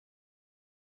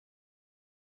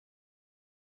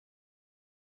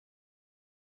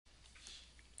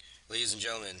Ladies and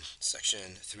gentlemen, section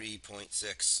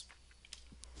 3.6.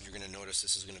 You're going to notice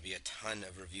this is going to be a ton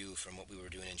of review from what we were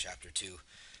doing in chapter 2,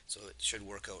 so it should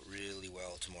work out really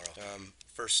well tomorrow.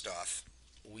 First off,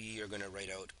 we are going to write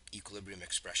out equilibrium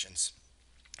expressions,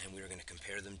 and we are going to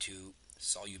compare them to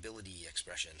solubility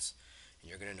expressions, and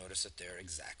you're going to notice that they're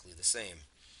exactly the same.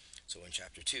 So in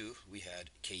chapter 2, we had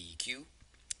KEQ.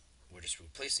 We're just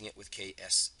replacing it with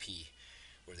KSP,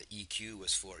 where the EQ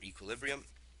was for equilibrium,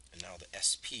 and now the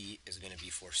SP is going to be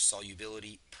for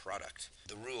solubility product.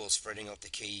 The rules for writing out the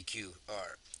KEQ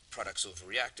are products over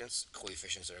reactants,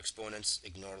 coefficients or exponents,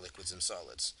 ignore liquids and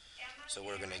solids. So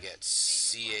we're going to get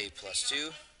Ca plus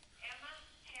 2,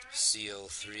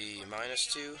 CO3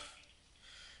 minus 2.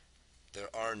 There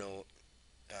are no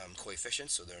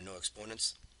coefficients, so there are no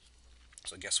exponents.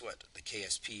 So guess what? The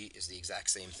KSP is the exact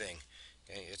same thing.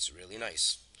 Okay, it's really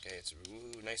nice. Okay, it's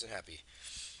nice and happy.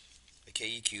 The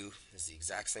KEQ is the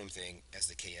exact same thing as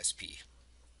the KSP.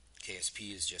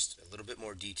 KSP is just a little bit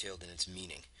more detailed in its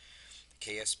meaning.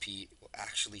 The KSP will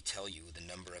actually tell you the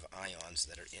number of ions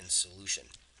that are in solution.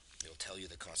 It will tell you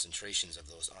the concentrations of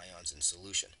those ions in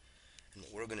solution. And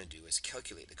what we're going to do is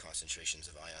calculate the concentrations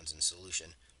of ions in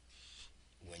solution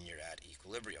when you're at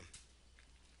equilibrium.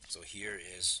 So here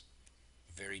is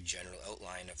a very general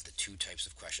outline of the two types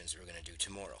of questions we're going to do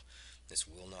tomorrow. This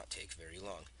will not take very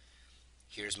long.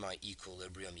 Here's my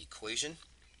equilibrium equation.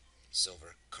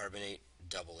 Silver carbonate,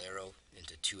 double arrow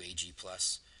into 2Ag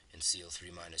plus and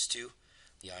CO3 minus 2.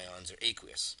 The ions are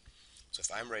aqueous. So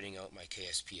if I'm writing out my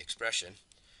KSP expression,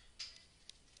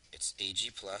 it's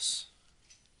Ag plus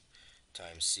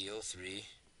times CO3,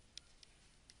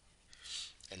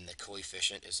 and the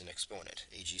coefficient is an exponent,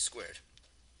 Ag squared.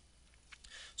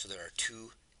 So there are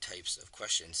two types of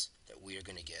questions that we are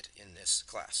going to get in this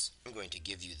class. I'm going to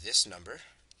give you this number,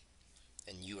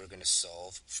 and you are going to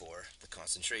solve for the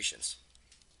concentrations,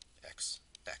 x.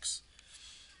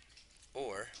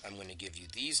 Or I'm going to give you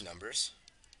these numbers,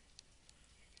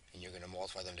 and you're going to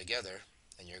multiply them together,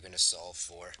 and you're going to solve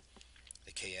for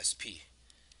the KSP.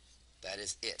 That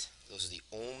is it. Those are the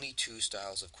only two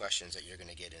styles of questions that you're going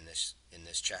to get in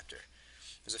this chapter.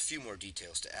 There's a few more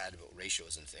details to add about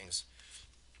ratios and things,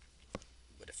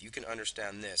 but if you can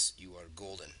understand this, you are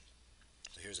golden.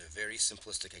 So here's a very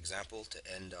simplistic example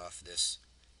to end off this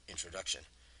introduction.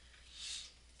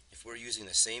 If we're using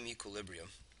the same equilibrium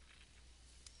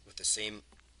with the same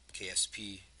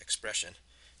KSP expression,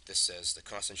 this says the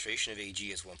concentration of Ag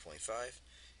is 1.5,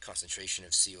 concentration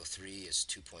of CO3 is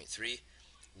 2.3.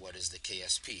 What is the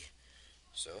KSP?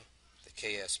 So the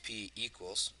KSP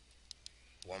equals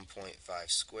 1.5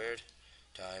 squared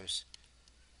times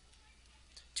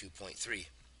 2.3.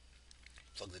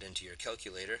 Plug that into your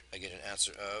calculator. I get an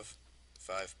answer of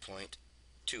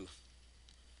 5.2.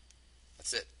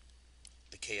 That's it.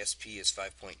 The KSP is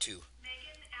 5.2.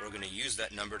 We're going to use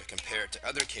that number to compare it to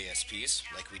other KSPs,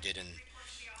 like we did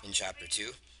in Chapter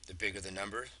 2. The bigger the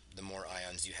number, the more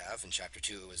ions you have. In Chapter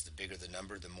 2, it was the bigger the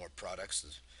number, the more products,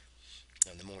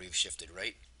 and the more you've shifted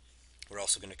right. We're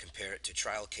also going to compare it to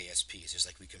trial KSPs, just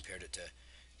like we compared it to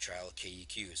trial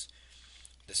KEQs.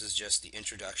 This is just the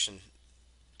introduction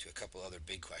to a couple other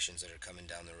big questions that are coming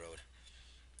down the road.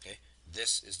 Okay,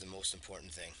 this is the most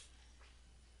important thing.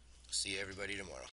 See everybody tomorrow.